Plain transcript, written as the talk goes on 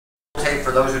Okay,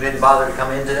 for those who didn't bother to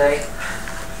come in today,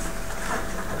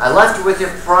 I left you with your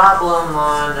problem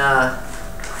on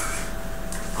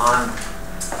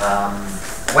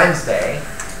Wednesday.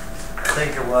 I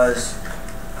think it was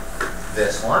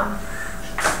this one.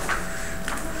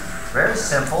 Very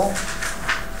simple.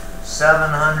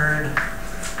 700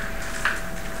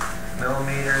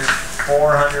 millimeters,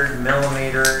 400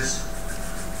 millimeters,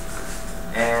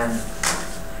 and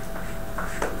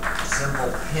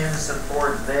simple pin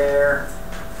support there,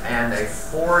 and a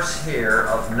force here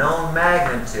of known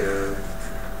magnitude,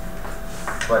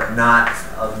 but not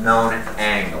of known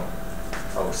angle.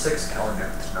 Oh, 6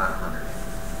 kilonewtons, not 100.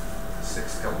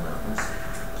 6 kilonewtons.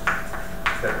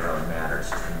 Doesn't really matter,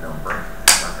 it's just a number.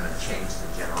 I'm not going to change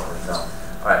the general result.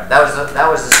 All right, that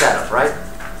was the setup, right?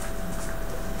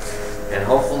 And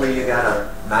hopefully you got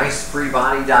a nice free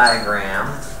body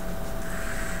diagram,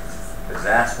 because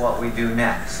that's what we do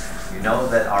next. You know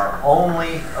that our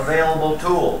only available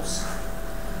tools,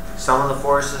 sum of the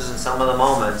forces and sum of the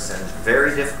moments, and it's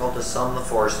very difficult to sum the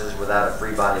forces without a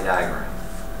free body diagram.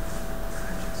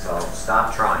 So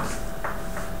stop trying.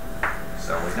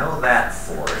 So we know that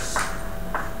force,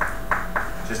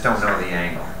 just don't know the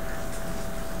angle.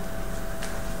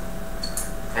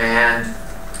 And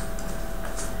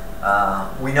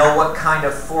we know what kind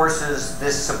of forces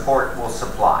this support will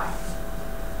supply.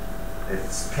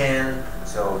 It's pin,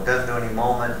 so it doesn't do any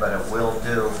moment, but it will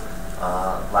do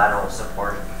lateral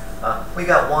support. We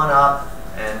got one up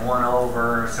and one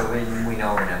over, so we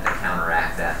know we're going to have to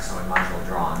counteract that, so we might as well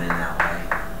draw them in that way.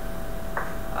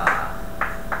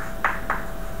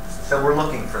 So we're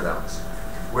looking for those.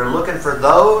 We're looking for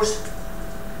those,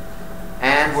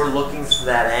 and we're looking for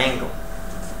that angle.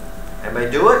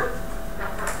 Anybody do it?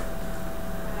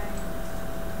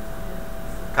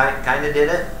 Kind of did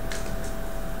it?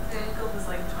 The angle was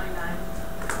like 29.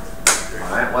 All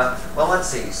right, well, let's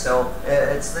see. So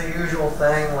it's the usual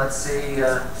thing. Let's see.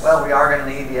 Well, we are going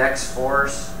to need the X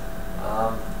force.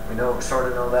 We sort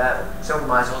of know that. So we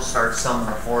might as well start summing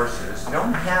the forces. You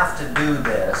don't have to do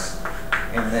this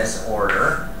in this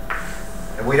order.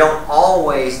 And we don't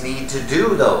always need to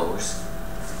do those.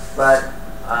 But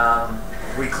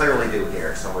we clearly do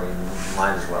here, so we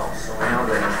might as well. So we know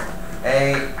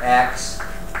that AX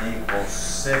equals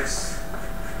 6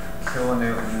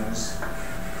 kilonewtons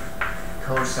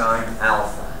cosine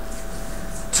alpha.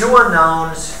 Two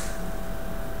unknowns,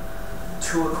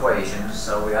 two equations,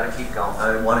 so we got to keep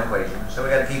going. One equation, so we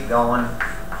got to keep going.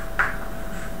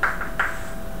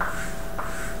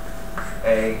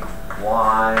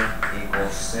 AY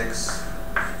equals 6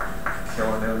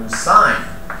 kilonewtons sine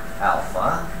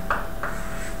alpha.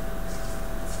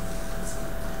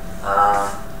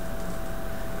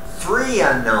 Three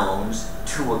unknowns,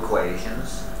 two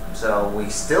equations. So we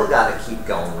still got to keep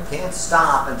going. We can't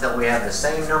stop until we have the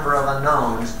same number of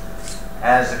unknowns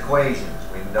as equations.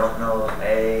 We don't know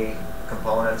A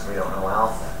components, we don't know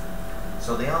alpha.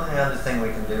 So the only other thing we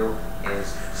can do is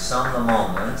sum the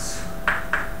moments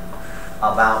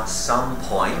about some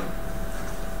point.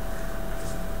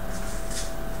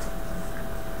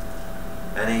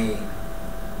 Any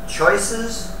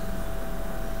choices?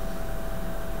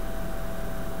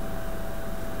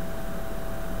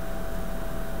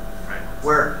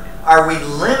 Are we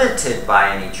limited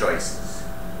by any choices?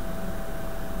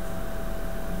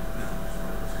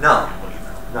 No.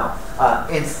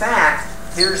 In fact,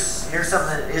 here's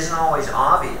something that isn't always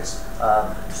obvious.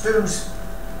 Students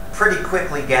pretty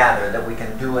quickly gather that we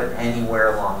can do it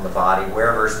anywhere along the body,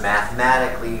 wherever is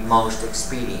mathematically most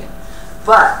expedient.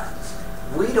 But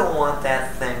we don't want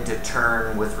that thing to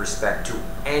turn with respect to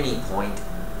any point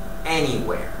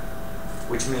anywhere.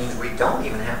 Which means we don't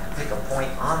even have to pick a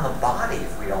point on the body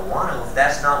if we don't want to. If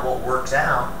that's not what works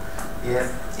out,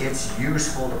 if it's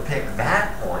useful to pick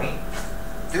that point,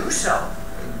 do so.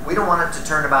 We don't want it to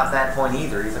turn about that point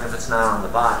either, even if it's not on the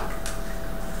body.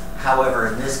 However,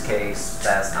 in this case,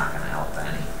 that's not going to help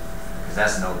any, because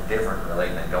that's no different really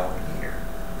than going here.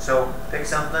 So pick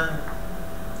something.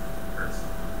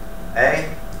 A?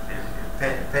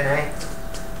 Pin A?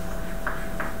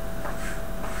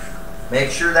 Make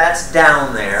sure that's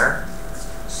down there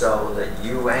so that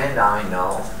you and I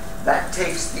know. That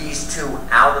takes these two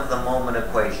out of the moment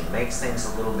equation, makes things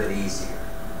a little bit easier.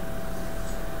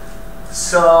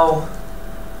 So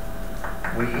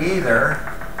we either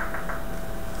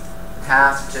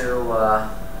have to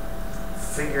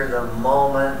figure the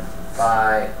moment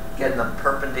by getting the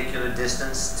perpendicular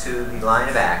distance to the line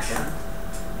of action.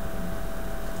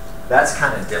 That's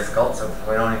kind of difficult, so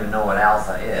we don't even know what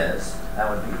alpha is. That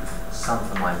would be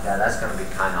something like that. That's going to be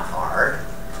kind of hard.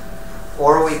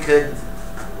 Or we could,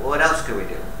 what else could we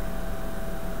do?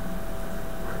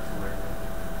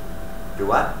 Do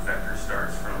what? Vector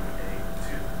starts from A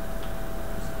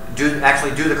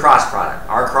Actually do the cross product.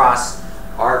 R cross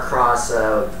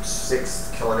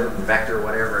 6 kilonewton vector,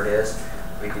 whatever it is.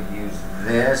 We could use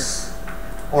this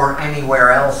or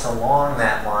anywhere else along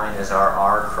that line as our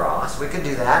R cross. We could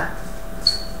do that.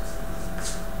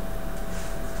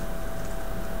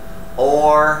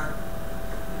 Or,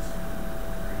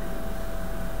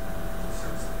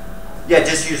 yeah,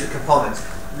 just use the components.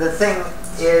 The thing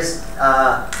is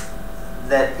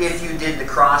that if you did the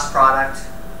cross product,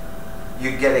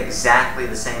 you'd get exactly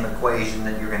the same equation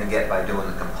that you're going to get by doing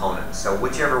the components. So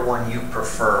whichever one you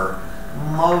prefer,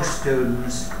 most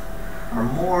students are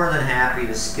more than happy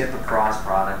to skip a cross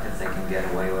product if they can get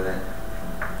away with it.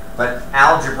 But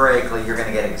algebraically, you're going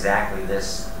to get exactly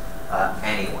this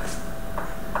anyway.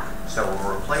 So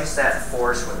we'll replace that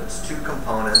force with its two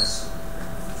components.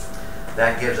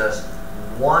 That gives us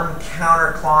one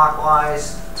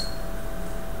counterclockwise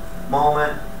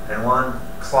moment and one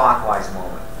clockwise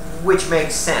moment, which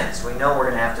makes sense. We know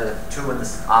we're going to have to two in the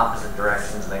opposite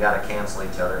directions, and they got to cancel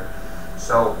each other.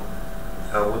 So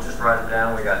we'll just write them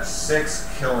down. We got 6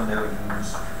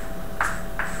 kilonewtons.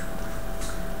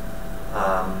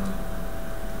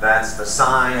 That's the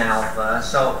sine alpha.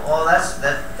 So,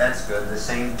 that's good. The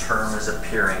same term is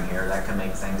appearing here. That can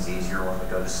make things easier when we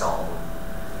go to solve them.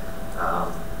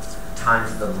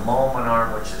 Times the moment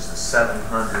arm, which is the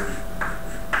 700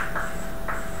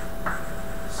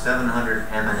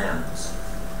 M&Ms.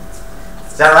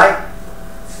 Is that right?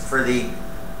 For the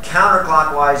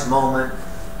counterclockwise moment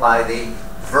by the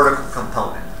vertical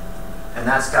component. And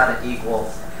that's got to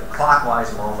equal the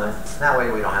clockwise moment. That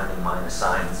way we don't have any minus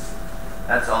signs.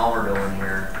 That's all we're doing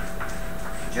here.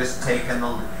 Just taking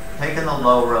the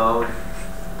low road,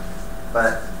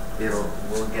 but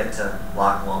we'll get to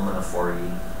Loch Lomond of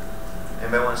 4E.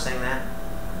 Anybody want to sing that?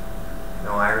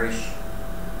 No Irish?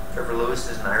 Trevor Lewis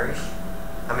isn't Irish?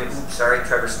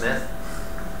 Trevor Smith.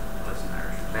 Wasn't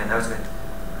Irish. Man, that was good.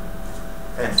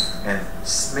 And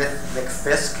Smith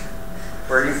McFisk.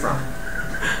 Where are you from?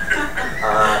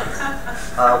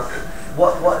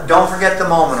 Don't forget the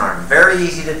moment arm. Very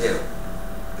easy to do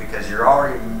because you're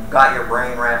already got your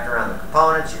brain wrapped around the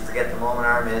components. You forget the moment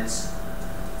arm. That's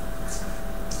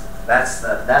the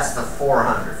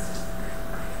 400th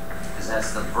because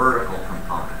that's the vertical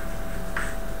component.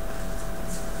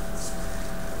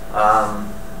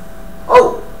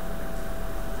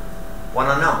 One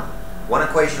unknown. One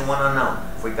equation, one unknown.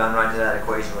 If we'd gone right to that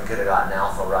equation, we could have gotten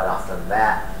alpha right off the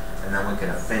bat, and then we could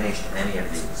have finished any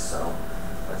of these. So,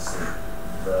 let's see.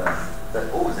 The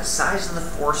size of the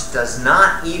force does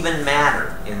not even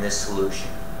matter in this solution.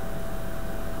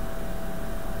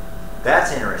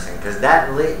 That's interesting, because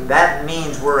that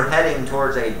means we're heading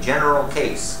towards a general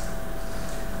case.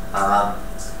 The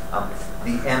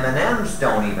M&Ms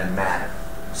don't even matter.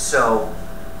 So,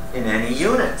 in any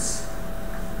units,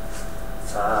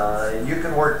 you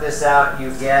can work this out.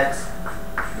 You get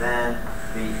then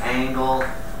the angle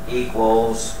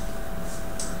equals,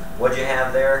 what'd you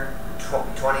have there?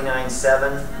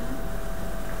 29.7.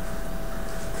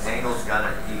 The angle's got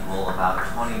to equal about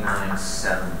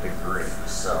 29.7 degrees.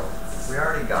 So we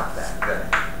already got that. Good.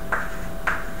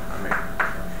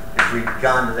 If we'd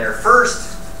gone to there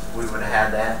first, we would have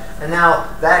had that. And now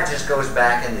that just goes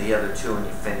back into the other two and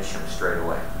you finish them straight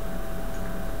away.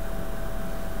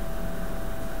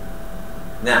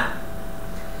 Now,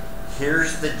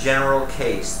 here's the general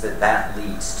case that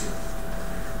leads to.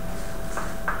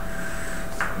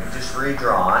 Let me just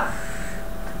redraw it.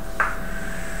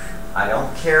 I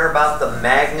don't care about the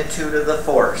magnitude of the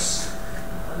force.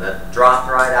 That dropped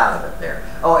right out of it there.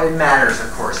 Oh, it matters,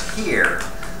 of course, here,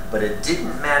 but it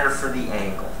didn't matter for the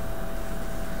angle.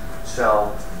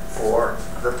 So, for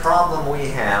the problem we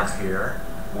have here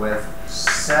with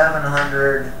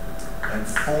 700 and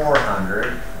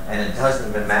 400, and it doesn't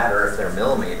even matter if they're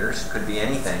millimeters, could be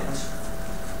anything,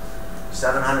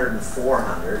 700 and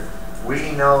 400,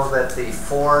 we know that the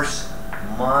force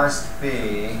must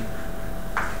be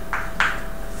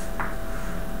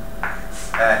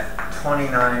at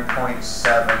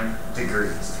 29.7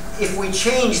 degrees. If we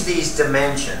change these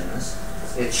dimensions,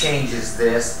 it changes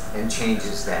this and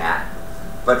changes that.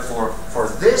 But for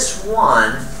this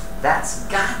one, that's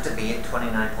got to be at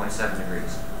 29.7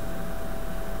 degrees.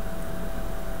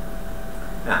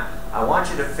 Now, I want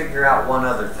you to figure out one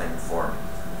other thing for me.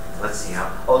 Let's see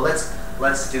how. Oh, let's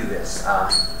do this.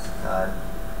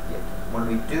 When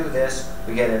we do this,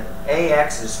 we get an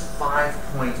AX is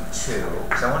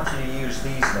 5.2. So I want you to use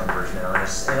these numbers now. And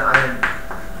I'm going to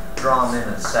draw them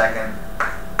in a second.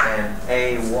 And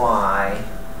AY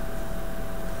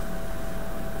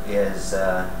is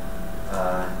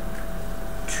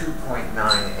 2.2.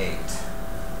 2.98.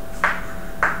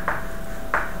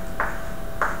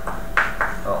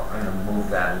 Oh, I'm going to move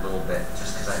that a little bit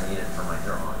just because I need it for my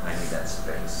drawing. I need that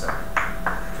space. So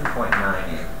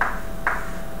 2.98.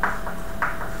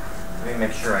 Let me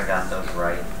make sure I got those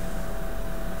right.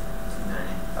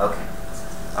 Okay.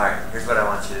 All right. Here's what I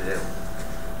want you to do.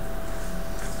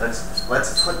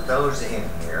 Let's put those in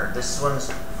here. This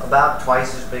one's about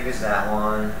twice as big as that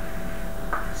one.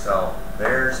 So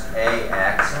there's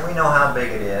AX, and we know how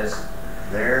big it is.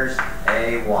 There's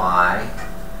AY,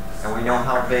 and we know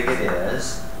how big it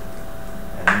is.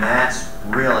 And that's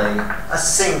really a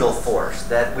single force,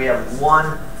 that we have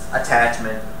one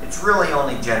attachment. It's really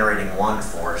only generating one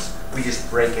force. We just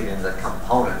break it into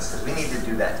components because we need to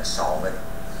do that to solve it.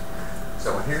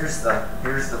 So here's the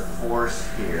force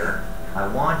here. I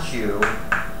want you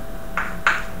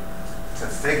to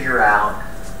figure out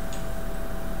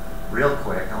real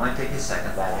quick, I want to take you a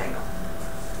second, that angle.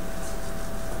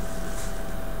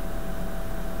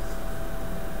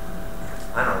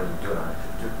 I don't even do it on it.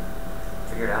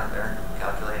 Figure it out there.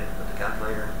 Calculate it with the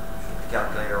calculator. Keep the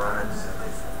calculator running.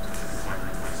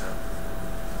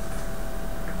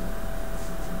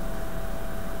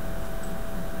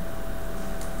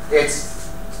 It's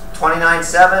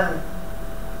 29.7.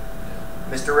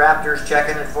 Mr. Raptor's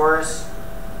checking it for us.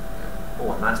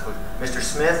 Oh, I'm not supposed to. Mr.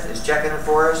 Smith is checking it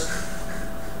for us.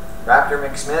 Raptor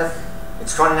McSmith.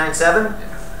 It's 29.7?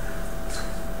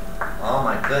 Oh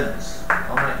my goodness.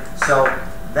 Oh my. So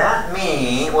that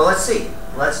means, well, let's see.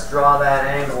 Let's draw that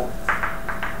angle.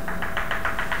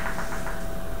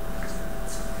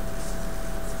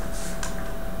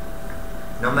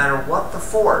 No matter what the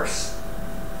force,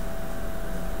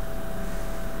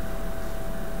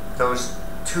 those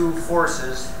two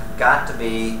forces have got to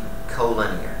be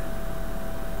collinear.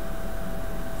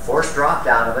 Force dropped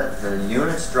out of it, the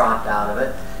units dropped out of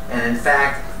it, and in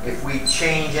fact, if we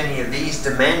change any of these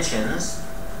dimensions,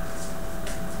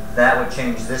 that would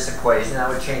change this equation, that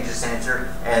would change this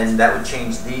answer, and that would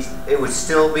change these. It would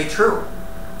still be true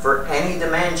for any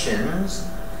dimensions,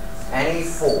 any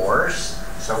force.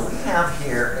 So we have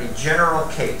here a general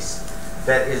case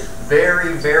that is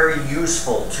very, very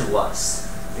useful to us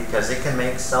because it can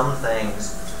make some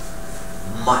things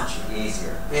much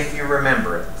easier if you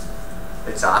remember it.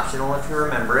 It's optional if you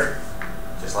remember it,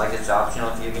 just like it's optional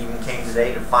if you even came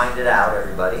today to find it out,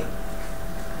 everybody.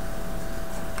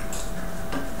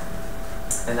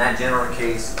 And that general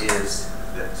case is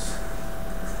this.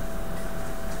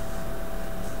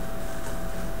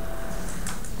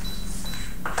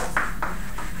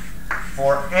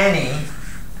 For any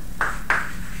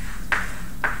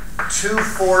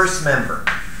two-force member,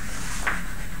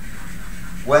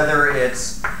 whether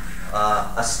it's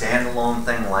a standalone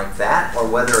thing like that, or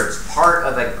whether it's part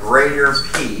of a greater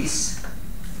piece,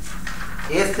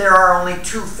 if there are only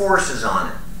two forces on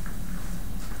it.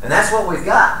 And that's what we've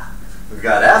got. We've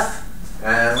got F,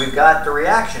 and we've got the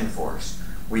reaction force.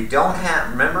 We don't have,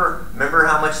 remember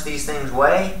how much these things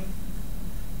weigh?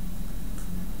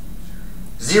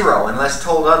 0, unless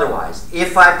told otherwise.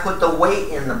 If I put the weight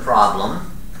in the problem,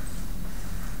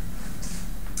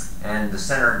 and the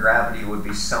center of gravity would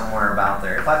be somewhere about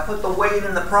there. If I put the weight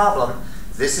in the problem,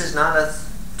 this is not a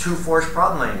two-force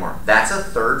problem anymore. That's a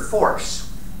third force.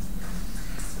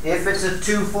 If it's a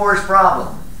two-force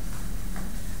problem,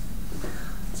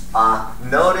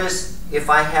 notice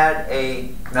if I had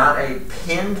not a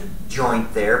pinned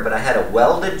joint there, but I had a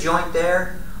welded joint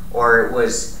there, or it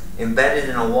was embedded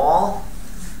in a wall,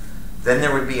 then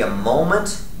there would be a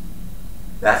moment.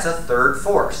 That's a third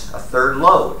force, a third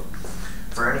load.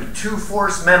 For any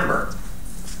two-force member,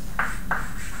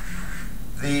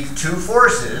 the two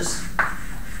forces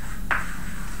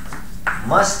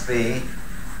must be,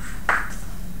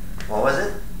 what was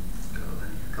it?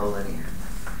 Collinear.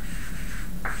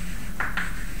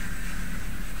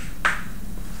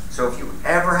 So if you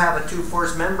ever have a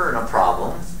two-force member in a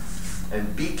problem,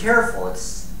 and be careful,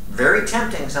 it's very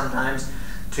tempting sometimes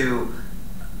to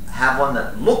have one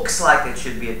that looks like it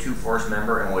should be a two-force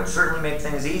member and would certainly make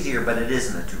things easier, but it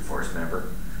isn't a two-force member.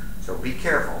 So be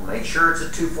careful. Make sure it's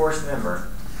a two-force member.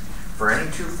 For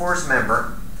any two-force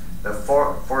member, the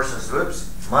forces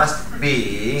must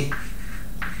be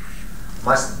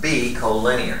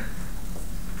collinear.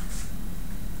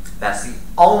 That's the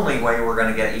only way we're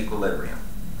going to get equilibrium.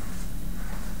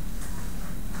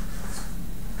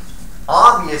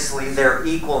 Obviously, they're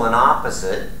equal and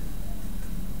opposite,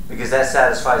 because that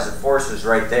satisfies the forces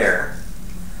right there.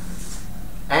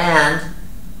 And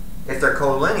if they're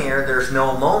collinear, there's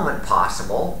no moment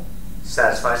possible.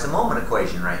 Satisfies the moment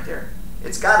equation right there.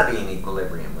 It's got to be in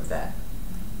equilibrium with that.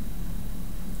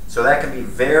 So that can be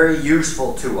very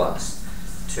useful to us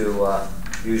to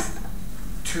use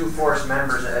two force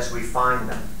members as we find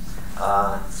them.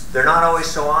 They're not always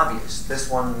so obvious. This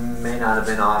one may not have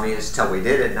been obvious till we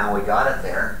did it, now we got it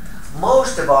there.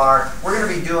 Most of we're going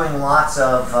to be doing lots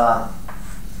of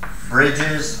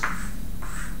bridges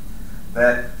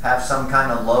that have some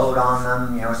kind of load on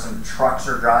them, you know, some trucks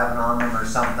are driving on them or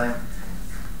something.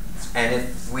 And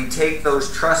if we take those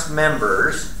truss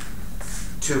members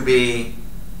to be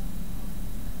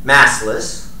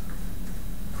massless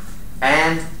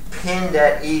and pinned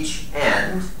at each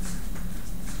end,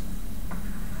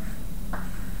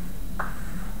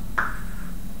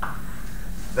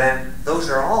 then those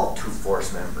are all two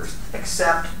force members,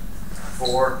 except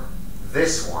for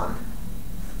this one,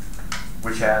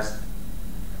 which has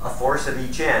a force at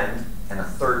each end and a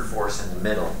third force in the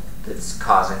middle that's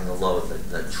causing the load,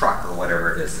 the truck or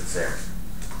whatever it is that's there.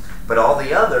 But all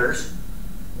the others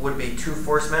would be two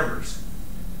force members.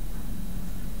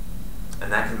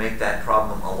 And that can make that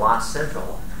problem a lot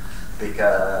simpler,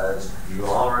 because you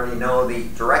already know the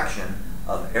direction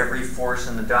of every force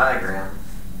in the diagram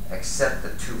except the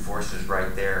two forces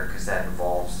right there, because that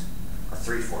involves a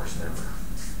three force member.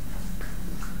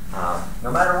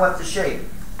 No matter what the shape,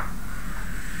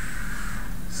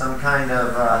 some kind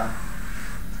of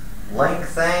length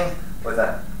thing with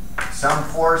some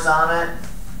force on it,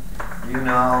 you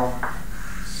know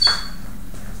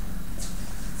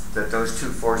that those two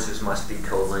forces must be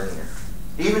collinear.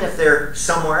 Even if they're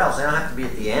somewhere else, they don't have to be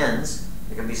at the ends,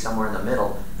 they can be somewhere in the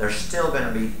middle, they're still going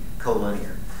to be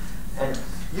collinear. And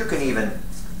you can even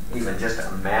just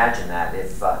imagine that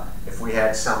if we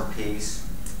had some piece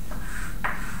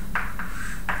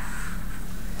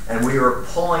and we were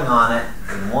pulling on it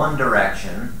in one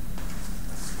direction,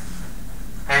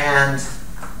 and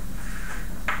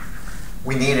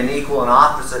we need an equal and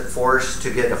opposite force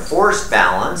to get a force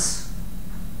balance.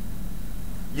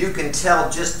 You can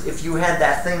tell just if you had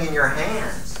that thing in your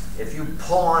hands, if you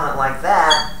pull on it like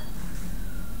that,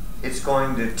 it's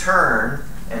going to turn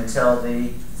until the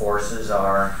forces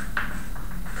are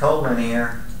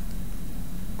collinear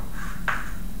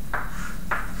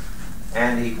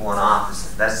and equal and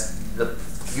opposite.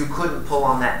 You couldn't pull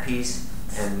on that piece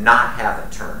and not have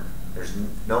it turn. There's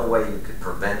no way you could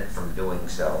prevent it from doing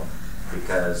so,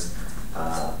 because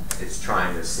it's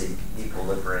trying to seek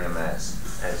equilibrium as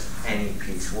any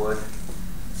piece would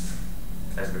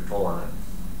as we pull on it.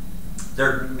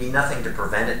 There'd be nothing to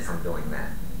prevent it from doing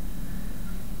that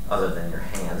other than your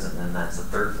hands, and then that's the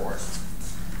third force.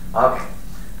 Okay,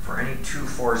 for any two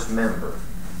force member.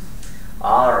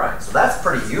 All right, so that's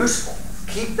pretty useful.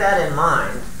 Keep that in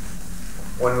mind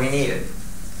when we need it.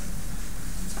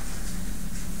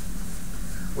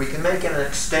 We can make an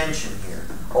extension here.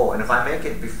 Oh, and if I make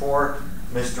it before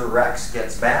Mr. Rex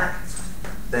gets back,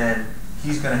 then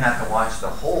he's going to have to watch the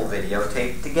whole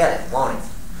videotape to get it, won't he?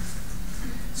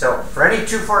 So, for any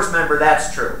two force member,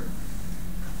 that's true.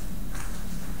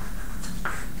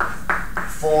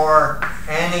 For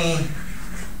any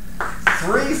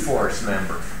three force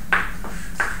member,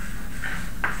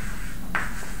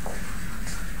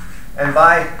 and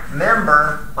by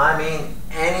member, I mean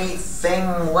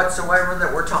anything whatsoever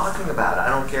that we're talking about. I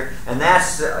don't care. And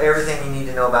that's everything you need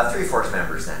to know about three force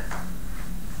members then.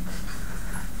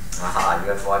 Aha, you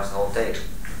have to watch the whole tape.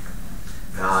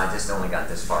 No, I just only got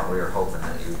this far. We were hoping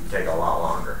that you'd take a lot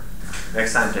longer.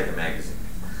 Next time, take a magazine.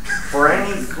 For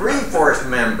any three force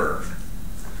member,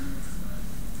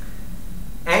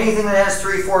 anything that has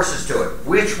three forces to it,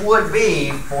 which would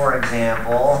be, for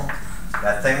example,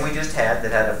 that thing we just had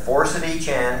that had a force at each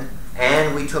end,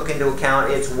 and we took into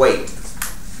account its weight,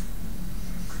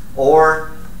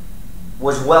 or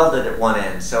was welded at one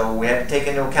end, so we had to take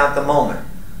into account the moment,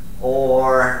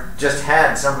 or just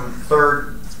had some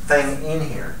third thing in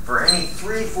here. For any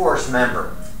three force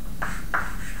member,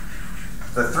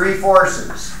 the three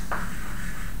forces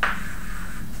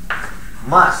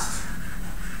must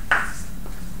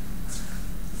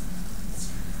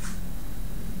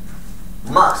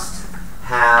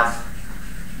have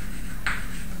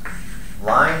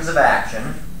lines of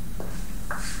action.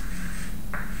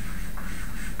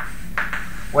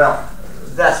 Well,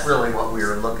 that's really what we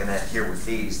were looking at here with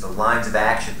these. The lines of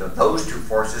action of those two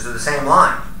forces are the same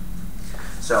line.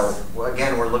 So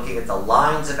again, we're looking at the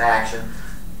lines of action.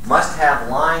 Must have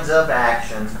lines of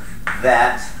action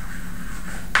that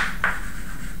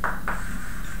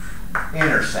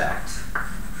intersect.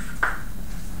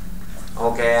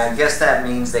 Okay, I guess that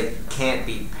means they can't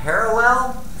be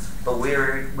parallel, but we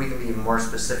can be more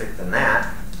specific than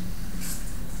that.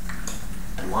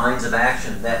 Lines of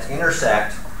action that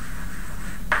intersect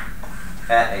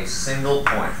at a single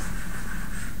point.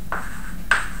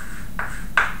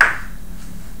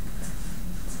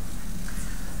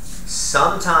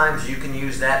 sometimes you can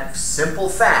use that simple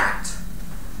fact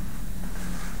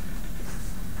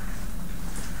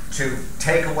to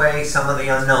take away some of the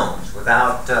unknowns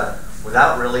without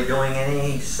really doing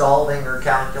any solving or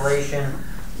calculation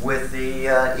with the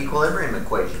equilibrium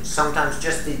equation. Sometimes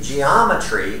just the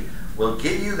geometry will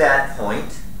give you that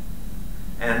point,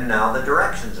 and now the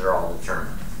directions are all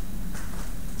determined.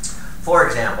 For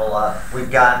example,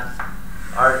 we've got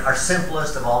our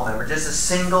simplest of all members, just a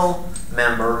single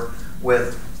member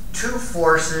with two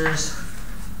forces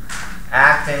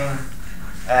acting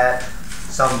at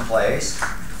some place,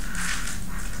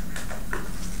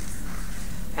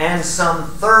 and some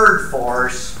third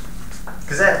force,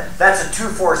 because that's a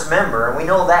two-force member, and we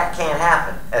know that can't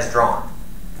happen as drawn.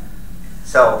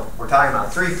 So we're talking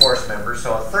about three-force members,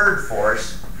 so a third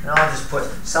force, and I'll just put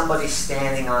somebody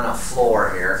standing on a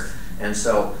floor here, and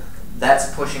so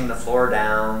that's pushing the floor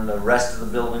down, the rest of the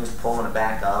building's pulling it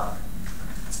back up,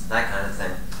 that kind of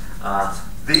thing.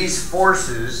 These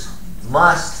forces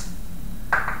must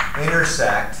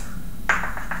intersect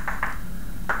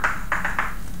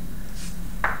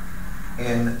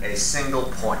in a single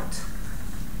point.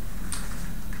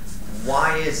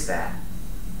 Why is that?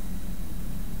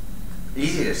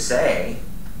 Easy to say,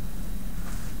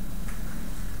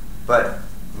 but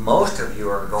most of you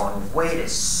are going, wait a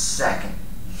second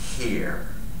here.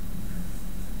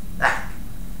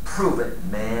 Prove it,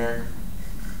 man.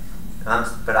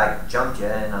 But I jumped you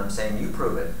and I'm saying you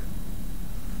prove it.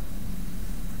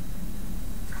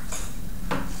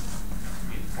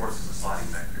 Force is a sliding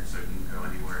vector, so it can go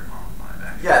anywhere along the line of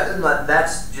action.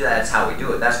 Yeah, that's how we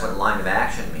do it. That's what line of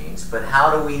action means. But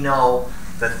how do we know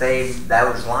that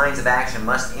those lines of action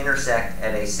must intersect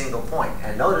at a single point?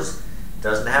 And notice, it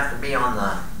doesn't have to be on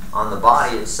the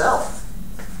body itself.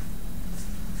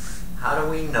 How do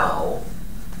we know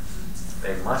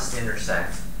they must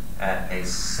intersect at a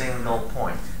single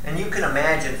point? And you can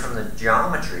imagine from the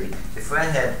geometry, if I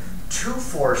had two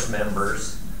force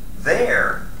members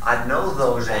there, I'd know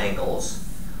those angles.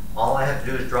 All I have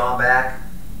to do is draw back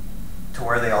to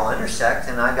where they all intersect,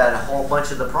 and I got a whole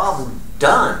bunch of the problem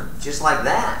done, just like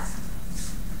that.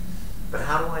 But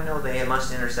how do I know they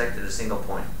must intersect at a single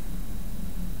point?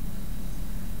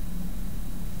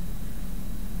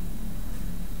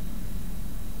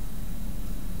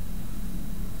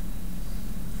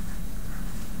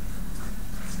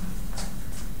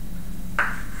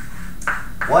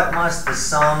 What must the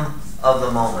sum of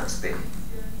the moments be?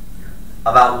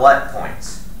 About what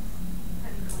points?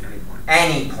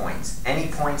 Any points. Any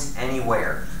points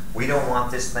anywhere. We don't want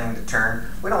this thing to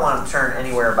turn. We don't want it to turn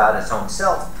anywhere about its own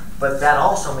self, but that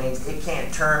also means it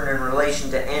can't turn in relation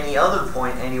to any other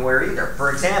point anywhere either. For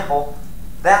example,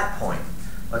 that point.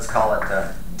 Let's call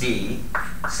it D.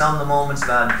 Sum of the moments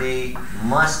about D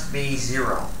must be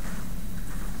 0.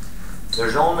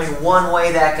 There's only one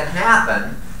way that can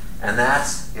happen, and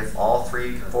that's if all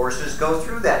three forces go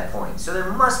through that point. So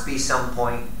there must be some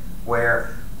point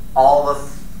where all the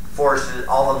forces,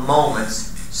 all the moments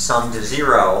sum to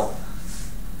 0.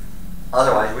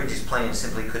 Otherwise, we just plain and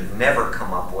simply could never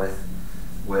come up with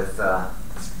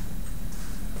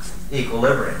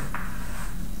equilibrium.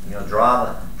 You know,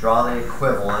 draw the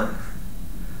equivalent.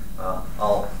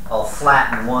 I'll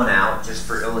flatten one out just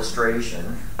for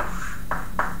illustration.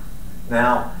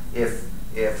 Now, if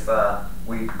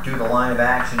we do the line of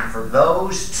action for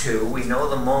those two, we know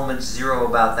the moment's 0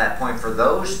 about that point for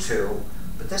those two,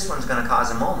 but this one's going to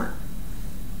cause a moment.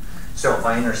 So if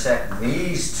I intersect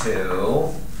these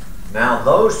two, now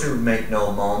those two make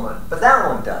no moment, but that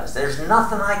one does. There's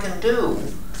nothing I can do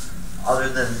other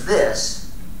than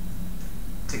this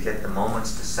to get the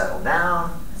moments to settle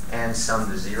down and sum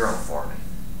to 0 for me.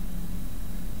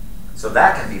 So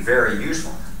that can be very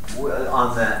useful.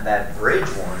 On that bridge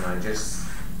one I just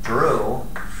drew,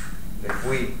 if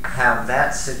we have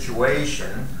that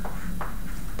situation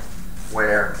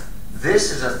where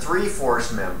this is a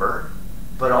 3-force member,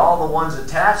 but all the ones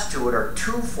attached to it are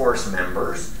 2-force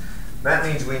members, that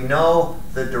means we know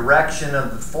the direction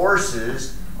of the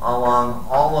forces along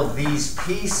all of these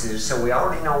pieces, so we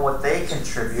already know what they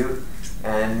contribute,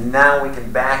 and now we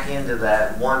can back into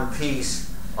that one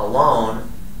piece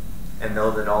alone and know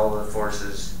that all the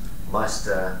forces must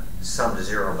sum to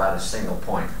 0 about a single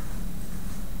point.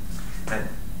 And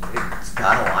it's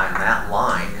got to lie on that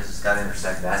line because it's got to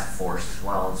intersect that force as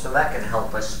well, and so that can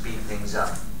help us speed things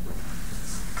up.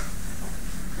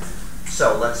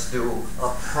 So let's do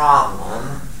a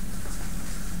problem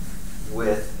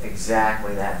with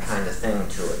exactly that kind of thing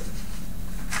to it.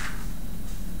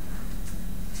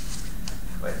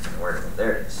 Wait, where did it?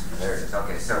 There it is. There it is.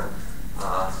 Okay, so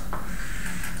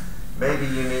maybe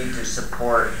you need to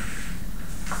support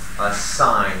a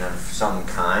sign of some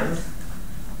kind.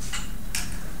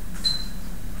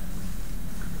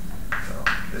 So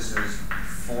this is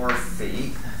 4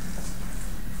 feet.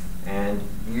 And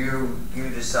you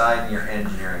decide in your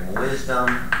engineering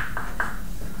wisdom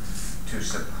to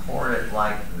support it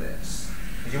like this.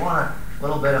 Because you want a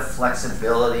little bit of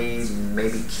flexibility,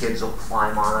 maybe kids will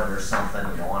climb on it or something.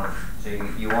 You don't want to, so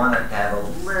you want it to have a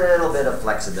little bit of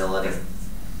flexibility.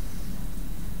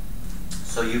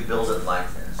 So you build it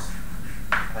like this.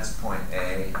 That's point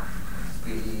A,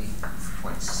 B,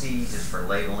 point C, just for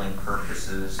labeling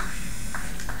purposes.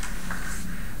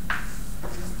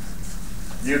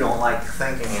 You don't like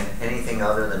thinking in anything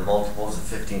other than multiples of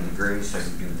 15 degrees, so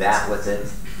you do that with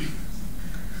it.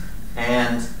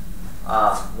 And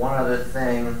one other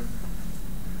thing,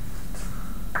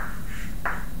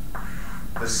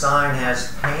 the sign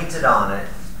has painted on it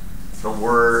the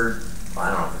word, I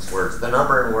don't know if it's words, the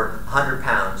number and word 100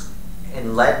 pounds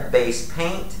in lead-based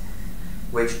paint,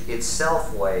 which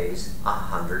itself weighs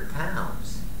 100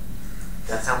 pounds.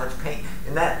 That's how much paint.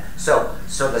 And that, so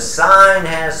the sign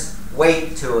has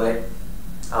weight to it,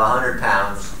 100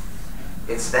 pounds.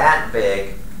 It's that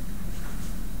big.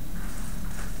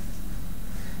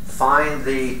 Find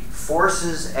the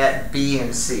forces at B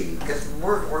and C, because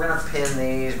we're going to pin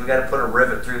these. We've got to put a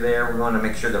rivet through there. We want to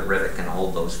make sure the rivet can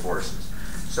hold those forces.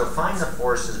 So find the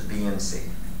forces B and C.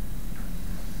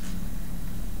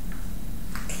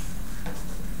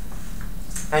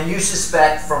 And you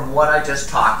suspect from what I just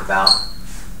talked about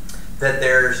that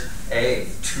there's a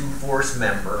 2-force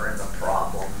member in the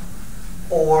problem,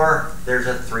 or there's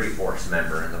a 3-force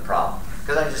member in the problem,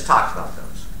 because I just talked about those.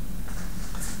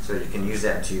 So you can use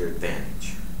that to your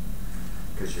advantage,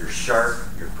 because you're sharp,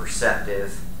 you're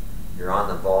perceptive, you're on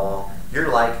the ball. You're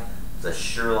like the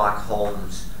Sherlock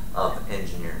Holmes of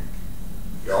engineering.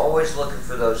 You're always looking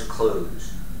for those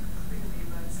clues.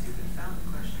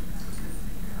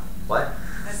 What?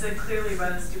 I said clearly by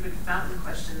the stupid fountain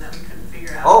question that we couldn't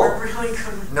figure out. Oh, We're really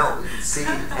good. No, see,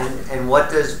 and what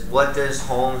does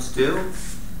Holmes do?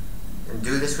 And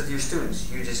do this with your students.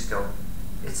 You just go,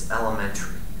 it's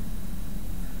elementary.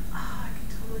 Oh, I can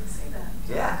totally say that.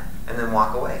 Yeah, and then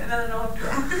walk away. And then I know I'm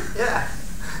drunk. Yeah,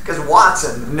 because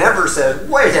Watson never said,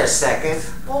 wait a second,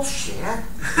 bullshit.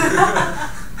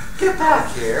 Get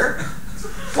back here.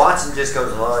 Watson just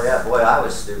goes, oh yeah, boy, I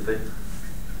was stupid.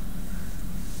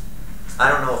 I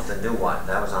don't know if the new one,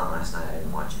 that was on last night, I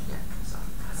didn't watch it yet. So.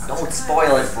 Don't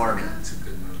spoil it for me. It's a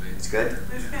good movie. It's good?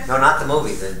 No, not the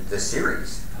movie, the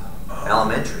series.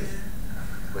 Elementary.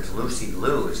 With Lucy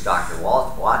Liu as Dr.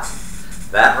 Watson.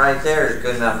 That right there is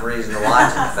good enough reason to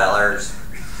watch it, fellers.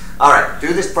 Alright,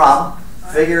 do this problem.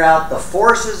 Figure out the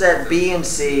forces at B and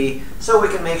C so we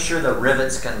can make sure the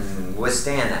rivets can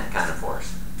withstand that kind of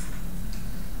force.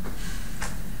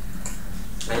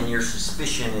 And your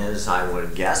suspicion is, I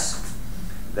would guess,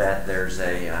 that there's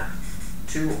a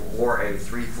 2 or a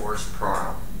 3-force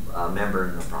member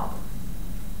in the problem.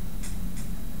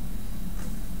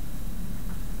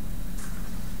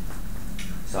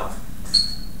 So,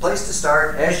 place to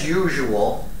start, as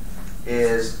usual,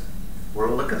 is we're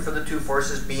looking for the 2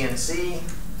 forces B and C,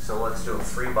 so let's do a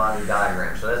free body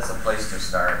diagram. So that's the place to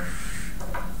start.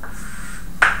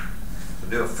 So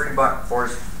do a free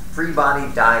body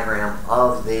diagram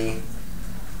of the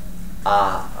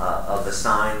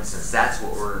sign, since that's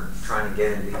what we're trying to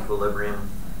get into equilibrium.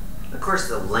 Of course,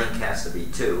 the length has to be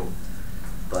 2,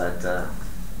 but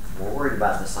we're worried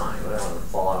about the sign. We don't want to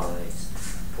fall out on these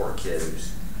poor kid who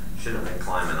shouldn't have been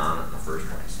climbing on it in the first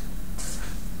place.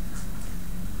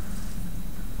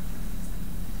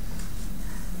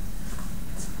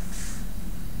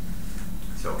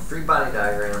 So, free body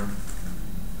diagram.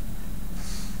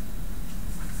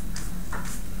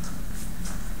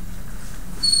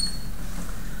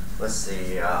 Let's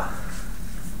see, yeah.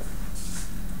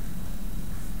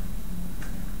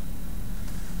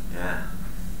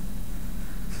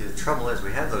 See, the trouble is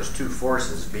we have those 2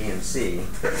 forces, B and C,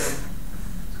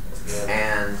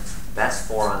 and that's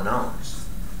 4 unknowns.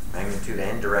 Magnitude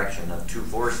and direction of 2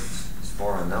 forces is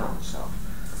 4 unknowns, so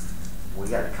we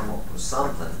got to come up with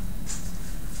something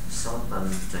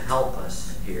to help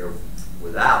us here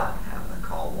without having to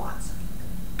call Watson.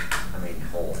 I mean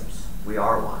Holmes. We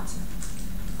are Watson.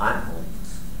 I'm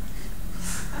Holmes.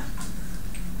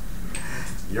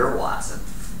 You're Watson.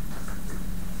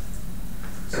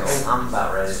 So I'm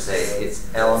about ready to say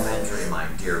it's elementary, my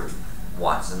dear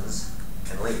Watsons,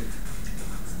 and leave.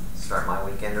 Start my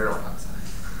weekend early.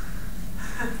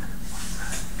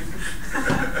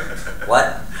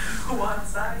 What?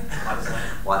 Watson.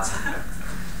 Watson.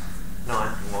 No, I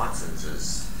think Watson's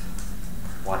is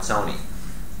Watsoni.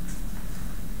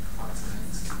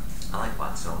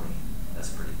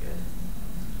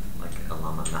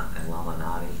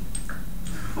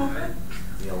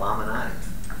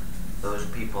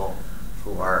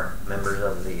 members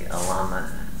of the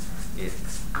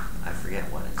I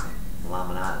forget what it's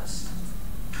Illuminatus.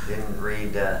 Didn't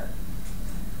read,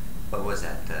 what was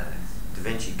that, Da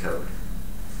Vinci Code.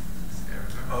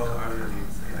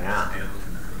 Yeah.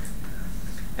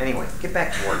 Anyway, get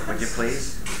back to work, would you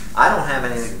please? I don't have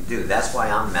anything to do. That's why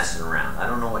I'm messing around. I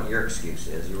don't know what your excuse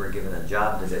is. You were given a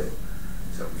job to do.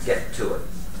 So get to it.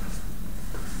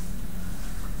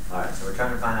 Alright, so we're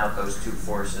trying to find out those two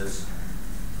forces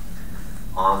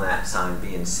on that sign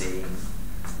B and C.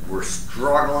 We're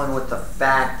struggling with the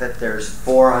fact that there's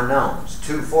 4 unknowns.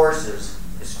 2 forces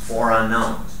is 4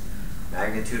 unknowns.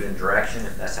 Magnitude and direction,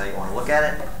 if that's how you want to look at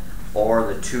it,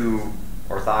 or the 2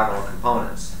 orthogonal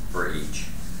components for each.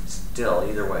 Still,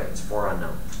 either way, it's 4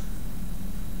 unknowns.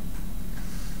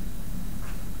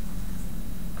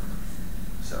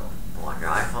 So, pull out your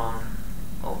iPhone,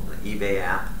 open the eBay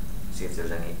app, see if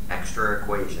there's any extra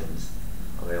equations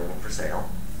available for sale.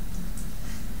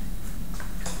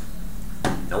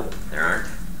 Nope, there aren't.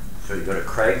 So you go to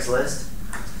Craigslist.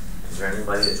 Is there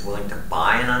anybody that's willing to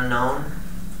buy an unknown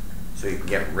so you can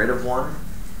get rid of one,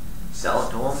 sell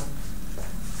it to them?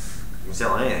 You can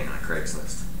sell anything on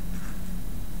Craigslist.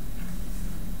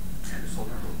 And just hold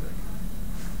on a little bit.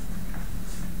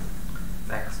 In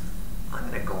fact, I'm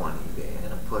going to go on eBay. I'm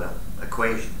going to put up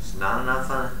equations. Not enough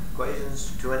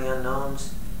equations, too many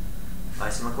unknowns. Buy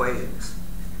some equations.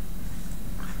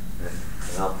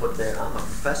 And I'll put there, I'm a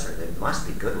professor, there must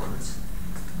be good ones.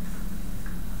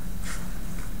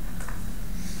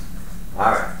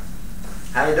 Alright.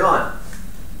 How you doing?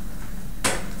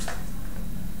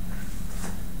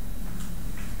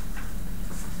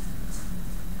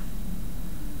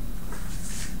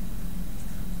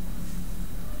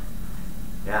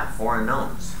 Yeah, 4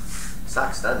 unknowns.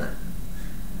 Sucks, doesn't it?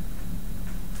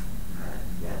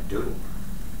 Yeah, doodle.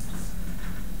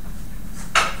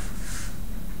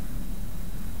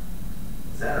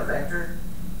 Is that a vector?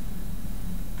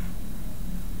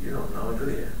 You don't know,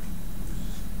 do you?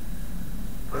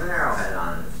 Put an arrowhead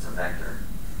on it if it's a vector.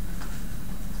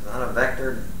 If it's not a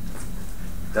vector,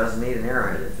 it doesn't need an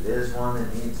arrowhead. If it is one,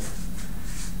 it needs it.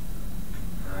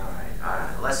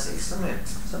 Alright, let's see. Some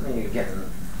of you getting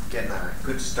a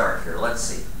good start here. Let's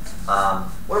see.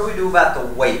 What do we do about the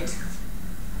weight?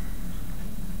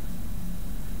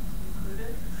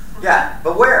 Included? Yeah,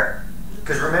 but where?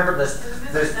 Because remember,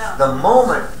 the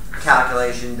moment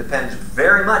calculation depends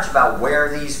very much about where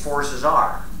these forces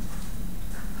are.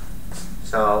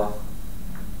 So,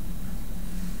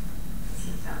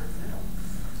 Down the middle.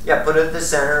 yeah, put it at the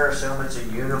center, assume it's a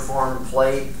uniform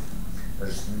plate.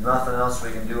 There's nothing else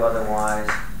we can do otherwise.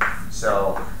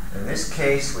 So, in this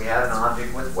case, we have an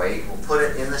object with weight. We'll put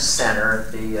it in the center,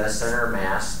 at the center of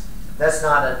mass. That's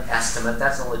not an estimate.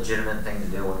 That's a legitimate thing to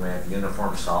do when we have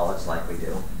uniform solids like we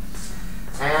do.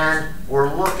 And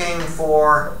we're looking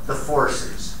for the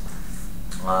forces.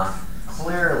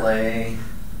 Clearly,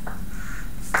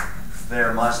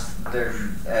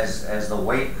 as the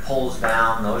weight pulls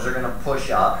down, those are going to push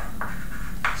up.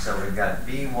 So we've got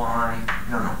By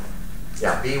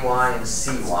and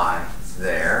Cy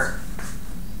there.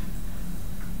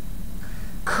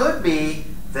 Could be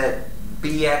that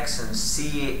Bx and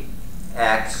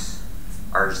Cx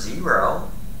are 0.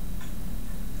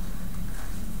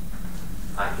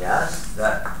 I guess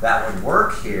that would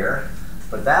work here,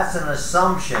 but that's an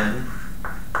assumption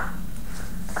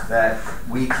that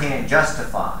we can't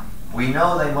justify. We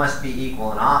know they must be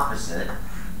equal and opposite,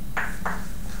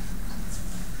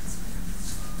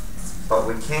 but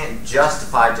we can't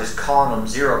justify just calling them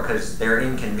 0 because they're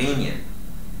inconvenient.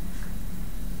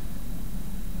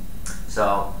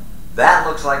 So that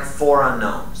looks like 4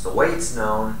 unknowns. The weight's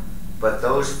known, but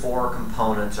those 4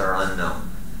 components are unknown.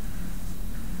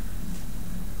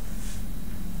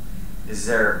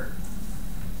 So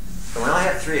we only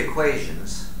have 3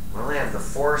 equations. We only have the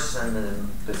force and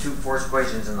the 2 force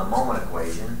equations and the moment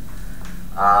equation.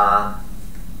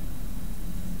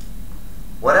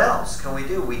 What else can we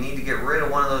do? We need to get rid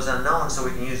of one of those unknowns so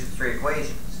we can use the 3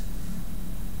 equations.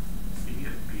 You can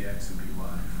get Bx and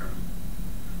By from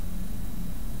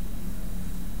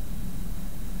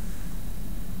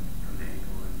the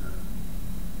angle and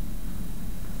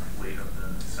the weight of the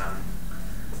sun.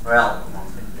 Well,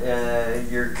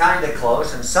 you're kind of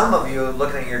close, and some of you,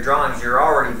 looking at your drawings, you're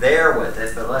already there with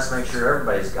it, but let's make sure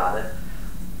everybody's got it.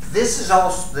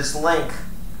 This length,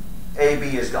 AB,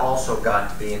 has also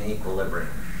got to be in equilibrium.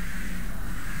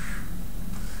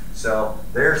 So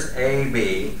there's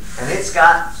AB, and it's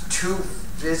got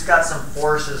some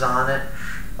forces on it.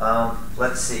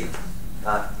 Let's see.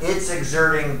 It's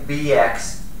exerting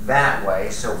Bx that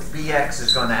way, so Bx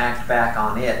is going to act back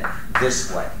on it this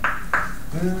way.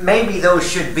 Maybe those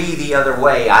should be the other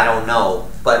way, I don't know.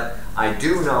 But I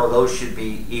do know those should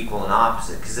be equal and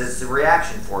opposite because it's the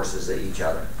reaction forces at each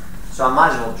other. So I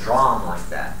might as well draw them like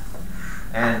that.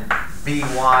 And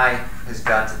BY has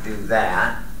got to do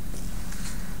that.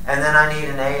 And then I need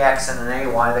an AX and an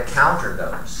AY to counter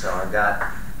those. So I've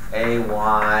got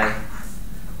AY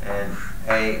and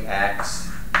AX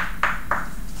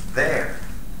there.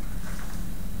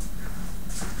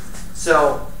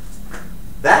 So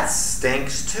that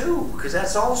stinks too, because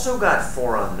that's also got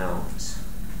 4 unknowns.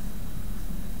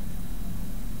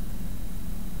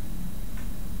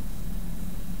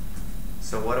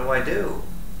 So what do I do?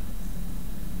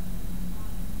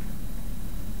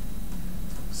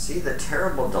 See the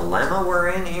terrible dilemma we're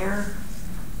in here?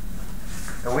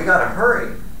 And we got to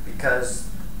hurry because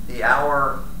the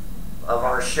hour of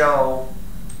our show,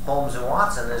 Holmes and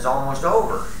Watson, is almost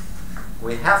over.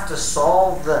 We have to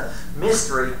solve the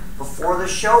mystery before the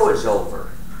show is over.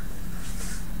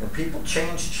 And people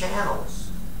change channels.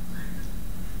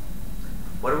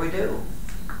 What do?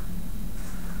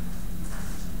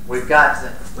 We've got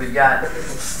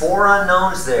 4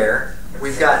 unknowns there.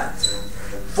 We've got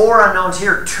 4 unknowns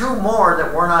here, 2 more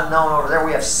that weren't unknown over there.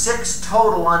 We have 6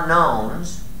 total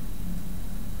unknowns.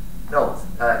 No,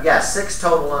 6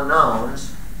 total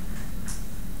unknowns.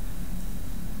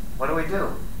 What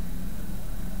do?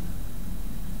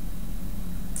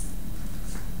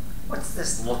 What's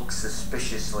this look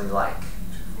suspiciously like?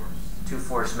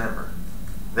 2-force member.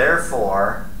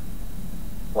 Therefore,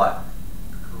 what?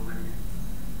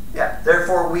 Yeah,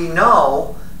 therefore we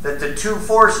know that the 2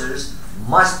 forces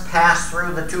must pass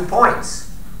through the 2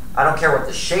 points. I don't care what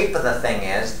the shape of the thing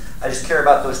is. I just care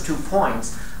about those 2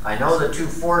 points. I know the 2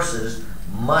 forces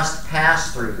must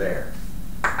pass through there.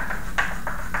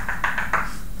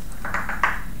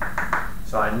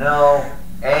 So I know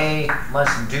A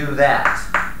must do that.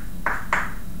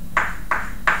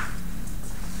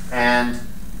 And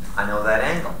I know that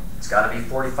angle. It's got to be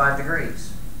 45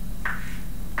 degrees.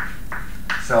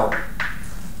 So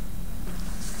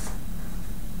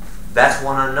that's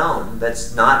one unknown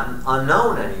that's not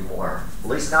unknown anymore, at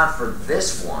least not for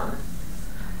this one.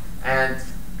 And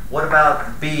what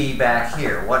about B back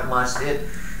here? What must it?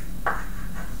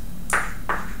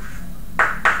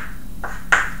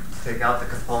 Take out the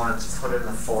components, put in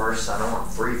the force. I don't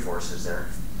want 3 forces there.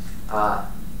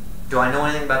 Do I know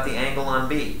anything about the angle on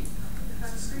B?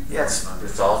 Yes,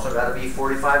 it's also got to be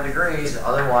 45 degrees.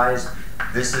 Otherwise,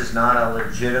 this is not a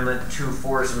legitimate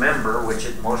 2-force member, which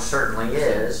it most certainly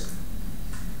is.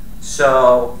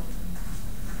 So,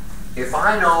 if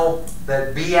I know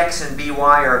that BX and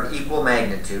BY are of equal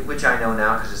magnitude, which I know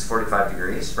now because it's 45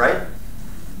 degrees, right?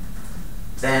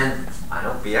 Then I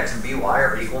know BX and BY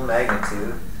are of equal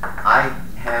magnitude. I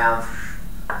have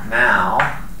now,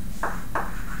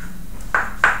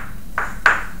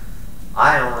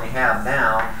 I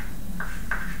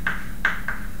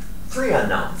 3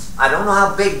 unknowns. I don't know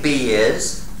how big B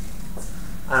is.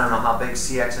 I don't know how big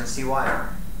CX and CY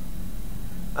are.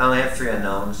 I only have 3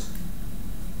 unknowns.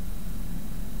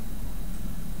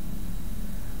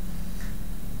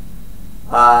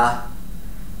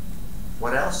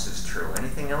 What else is true?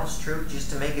 Anything else true? Just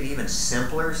to make it even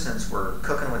simpler, since we're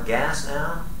cooking with gas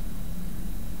now?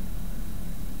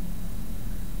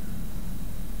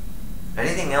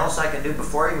 Anything else I can do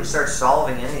before I even start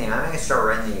solving anything? I'm going to start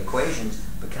writing the equations,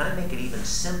 but can I make it even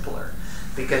simpler?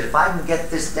 Because if I can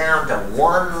get this down to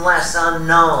 1 less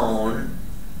unknown,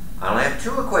 I only have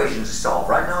 2 equations to solve.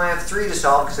 Right now I have 3 to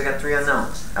solve because I got 3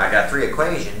 unknowns. I got 3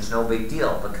 equations, no big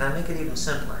deal. But can I make it even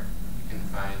simpler? You can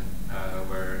find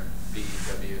where B,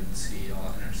 W, and C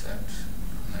all intersect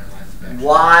on their lines of action.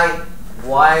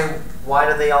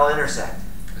 Why do they all intersect?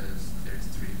 Because there's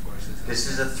 3 forces. This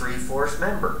is a 3-force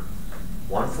member.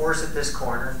 1 force at this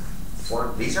corner.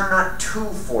 These are not 2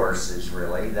 forces,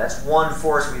 really. That's 1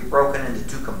 force we've broken into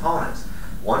 2 components.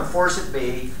 1 force at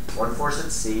B, 1 force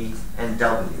at C, and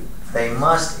W. They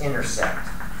must intersect.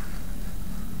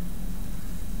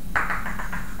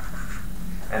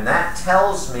 And that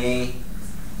tells me,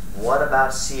 what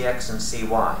about CX and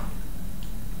CY?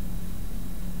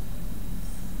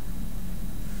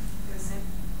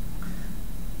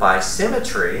 By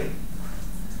symmetry,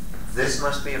 this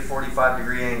must be a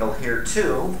 45-degree angle here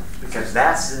too, because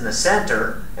that's in the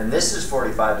center, and this is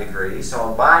 45 degrees.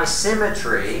 So by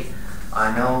symmetry,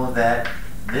 I know that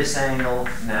this angle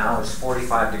now is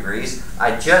 45 degrees.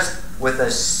 I just, with a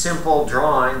simple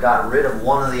drawing, got rid of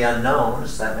one of the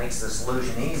unknowns. That makes the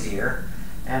solution easier.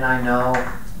 And I know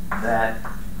that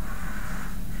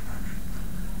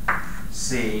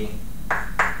C,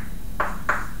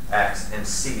 X, and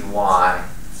CY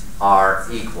are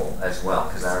equal as well,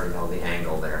 because I already know the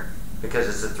angle there, because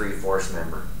it's a 3/4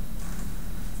 member.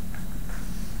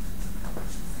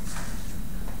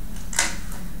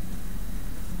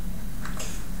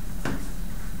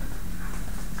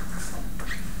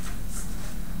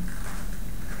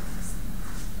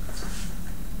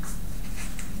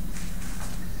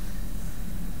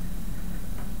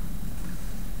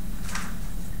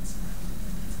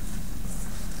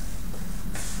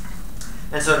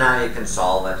 And so now you can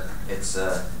solve it. It's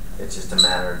just a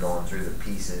matter of going through the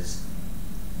pieces.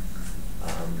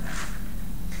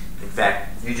 In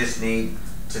fact, you just need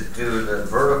to do the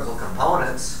vertical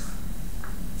components.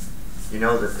 You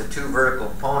know that the two vertical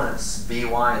components,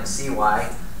 BY and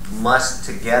CY, must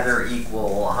together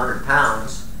equal 100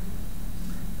 pounds.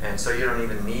 And so you don't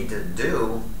even need to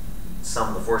do sum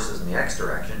of the forces in the x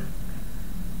direction.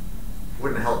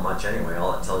 Wouldn't help much anyway.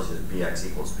 All it tells you is BX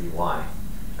equals BY.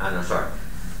 No, sorry.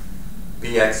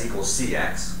 BX equals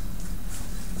CX.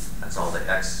 That's all the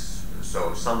x.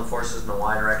 So sum the forces in the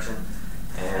y direction,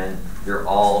 and you're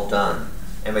all done.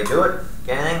 Anybody do it,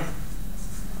 gang?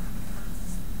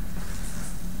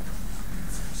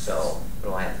 So what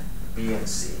do I have? B and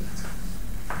C.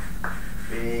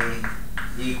 B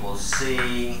equals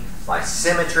C by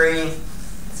symmetry,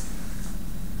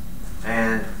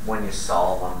 and when you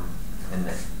solve them in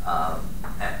the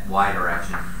at y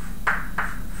direction,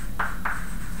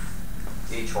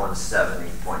 each one's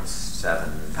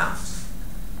 70.7 pounds,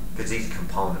 because each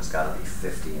component's got to be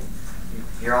 50. And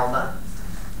you're all done.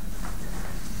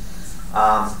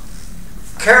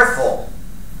 Careful.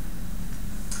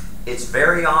 It's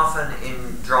very often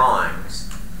in drawings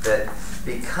that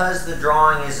because the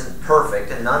drawing isn't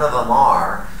perfect, and none of them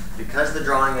are, because the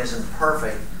drawing isn't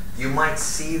perfect, you might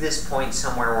see this point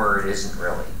somewhere where it isn't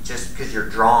really, just because your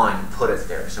drawing put it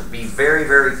there. So be very,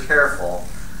 very careful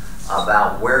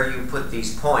about where you put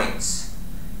these points.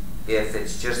 If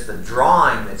it's just the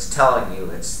drawing that's telling you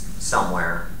it's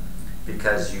somewhere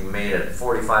because you made a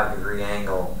 45-degree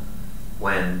angle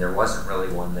when there wasn't really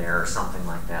one there or something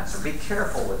like that. So be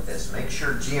careful with this. Make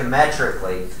sure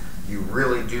geometrically you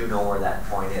really do know where that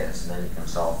point is, and then you can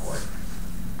solve for it.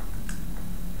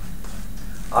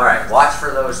 All right, watch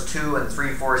for those 2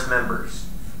 3/4 members.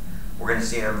 We're going to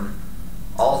see them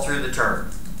all through the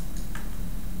term.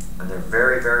 And they're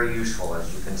very, very useful,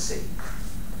 as you can see.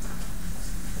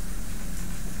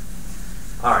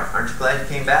 All right, aren't you glad you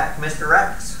came back, Mr.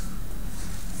 Rex?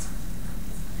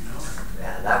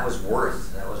 Yeah, that was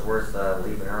worth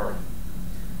leaving early.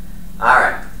 All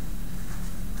right.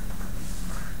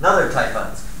 Another type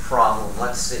of problem.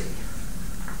 Let's see.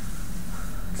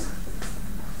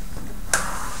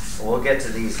 We'll get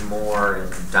to these more in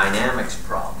dynamics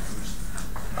problems.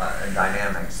 In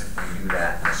dynamics, if we do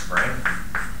that in the spring.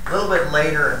 A little bit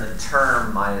later in the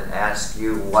term, I ask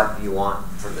you what you want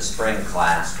for the spring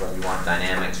class, whether you want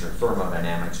dynamics or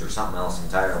thermodynamics or something else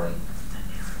entirely.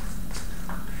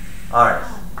 All right,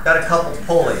 got a couple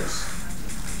pulleys.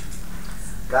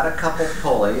 Got a couple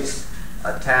pulleys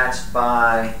attached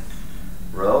by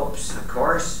ropes, of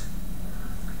course.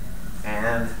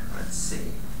 And let's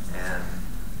see, and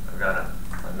I've got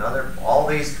another, all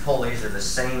these pulleys are the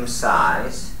same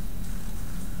size.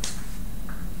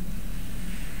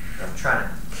 I'm trying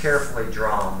to carefully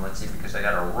draw them, let's see, because I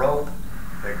got a rope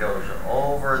that goes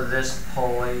over this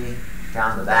pulley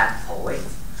down to that pulley.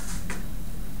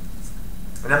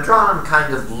 And I'm drawing them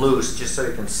kind of loose just so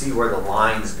you can see where the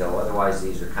lines go, otherwise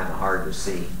these are kind of hard to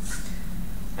see.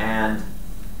 And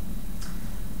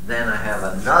then I have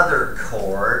another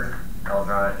cord, I'll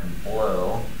draw it in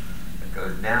blue, that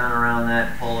goes down around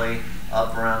that pulley,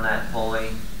 up around that pulley,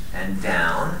 and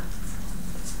down.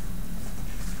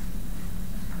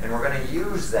 And we're going to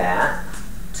use that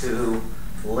to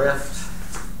lift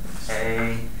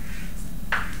a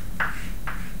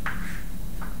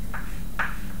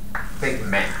big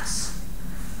mass.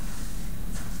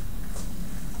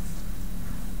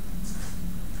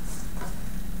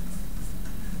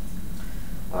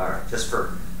 All right, just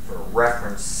for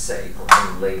reference sake, we're going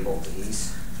to label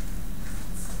these.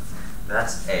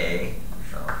 That's A.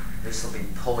 So this will be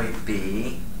pulley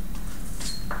B,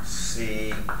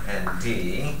 C, and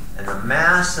D, and the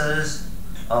masses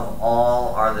of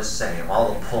all are the same,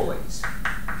 all the pulleys.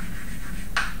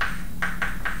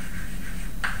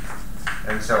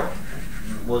 And so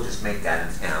we'll just make that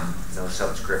an M, no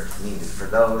subscript needed for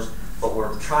those, but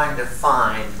we're trying to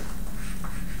find,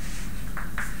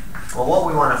 well, what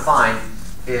we want to find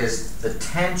is the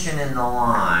tension in the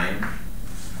line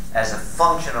as a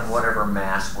function of whatever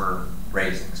mass we're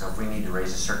raising. So if we need to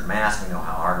raise a certain mass, we know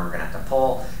how hard we're going to have to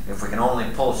pull. If we can only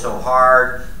pull so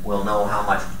hard, we'll know how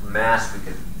much mass we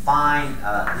could find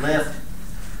lift.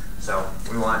 So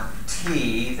we want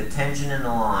T, the tension in the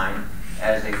line,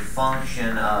 as a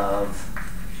function of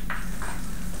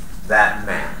that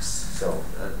mass. So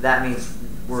that means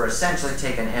we're essentially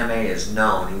taking MA as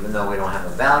known, even though we don't have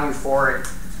a value for it.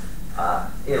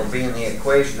 It'll be in the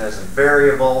equation as a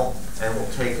variable, and we'll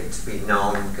take it to be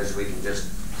known because we can just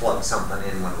plug something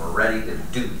in when we're ready to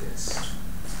do this.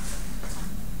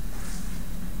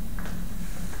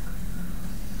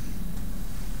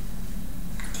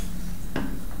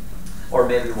 Or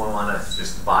maybe we want to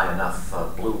just buy enough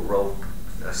blue rope,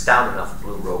 stout enough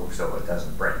blue rope so it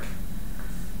doesn't break.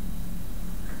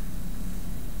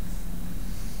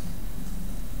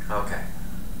 Okay.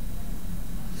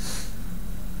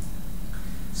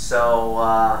 So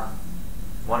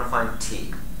want to find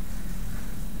T.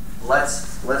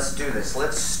 Let's do this.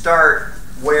 Let's start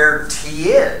where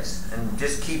T is and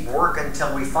just keep working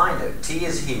until we find it. T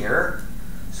is here,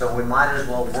 so we might as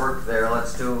well work there.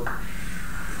 Let's do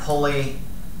pulley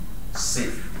C.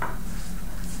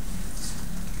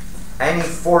 Any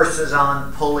forces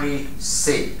on pulley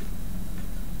C?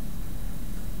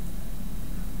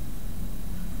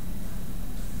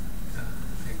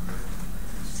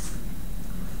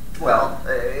 Well,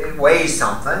 it weighs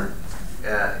something.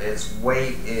 Its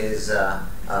weight is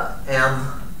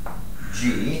mg.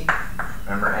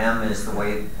 Remember, m is the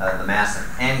weight, the mass of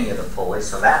any of the pulleys,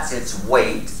 so that's its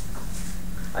weight.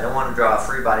 I don't want to draw a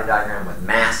free body diagram with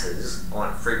masses. I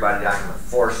want a free body diagram with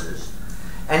forces.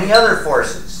 Any other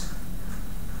forces?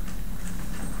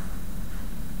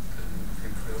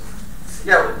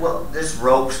 Yeah, well, this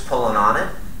rope's pulling on it.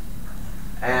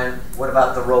 And what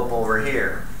about the rope over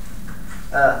here?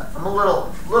 I'm a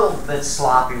little bit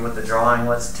sloppy with the drawing.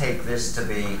 Let's take this to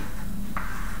be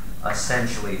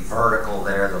essentially vertical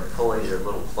there. The pulleys are a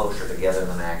little closer together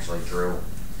than I actually drew.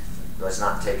 Let's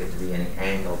not take it to be any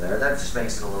angle there. That just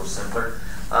makes it a little simpler.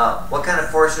 What kind of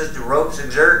forces do ropes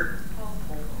exert?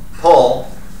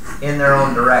 Pull in their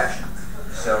own direction.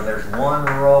 So there's one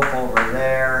rope over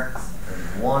there,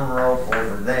 there's one rope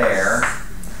over there,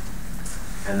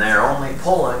 and they're only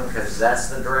pulling because that's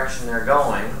the direction they're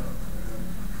going.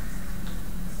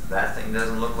 That thing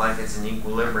doesn't look like it's in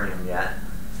equilibrium yet.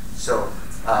 So,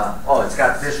 oh, it's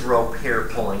got this rope here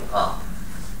pulling up.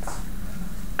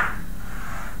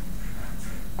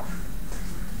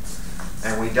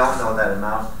 And we don't know that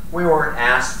amount. We weren't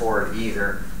asked for it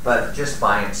either, but just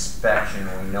by inspection,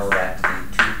 we know that to be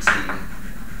 2T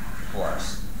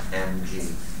plus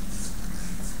mg.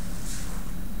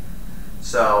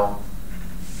 So,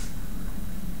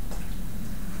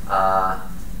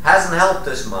 hasn't helped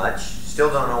us much. Still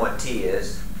don't know what T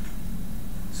is.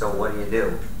 So what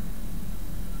do?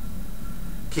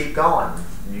 Keep going.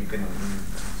 You can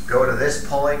go to this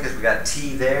pulley because we got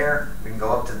T there. We can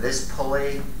go up to this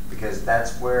pulley because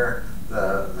that's where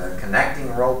the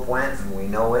connecting rope went, and we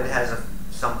know it has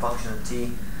some function of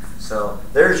T. So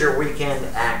there's your weekend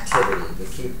activity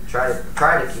to try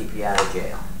to keep you out of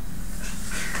jail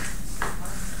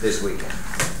this weekend.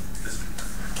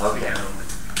 Okay.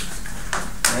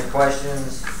 Any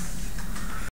questions?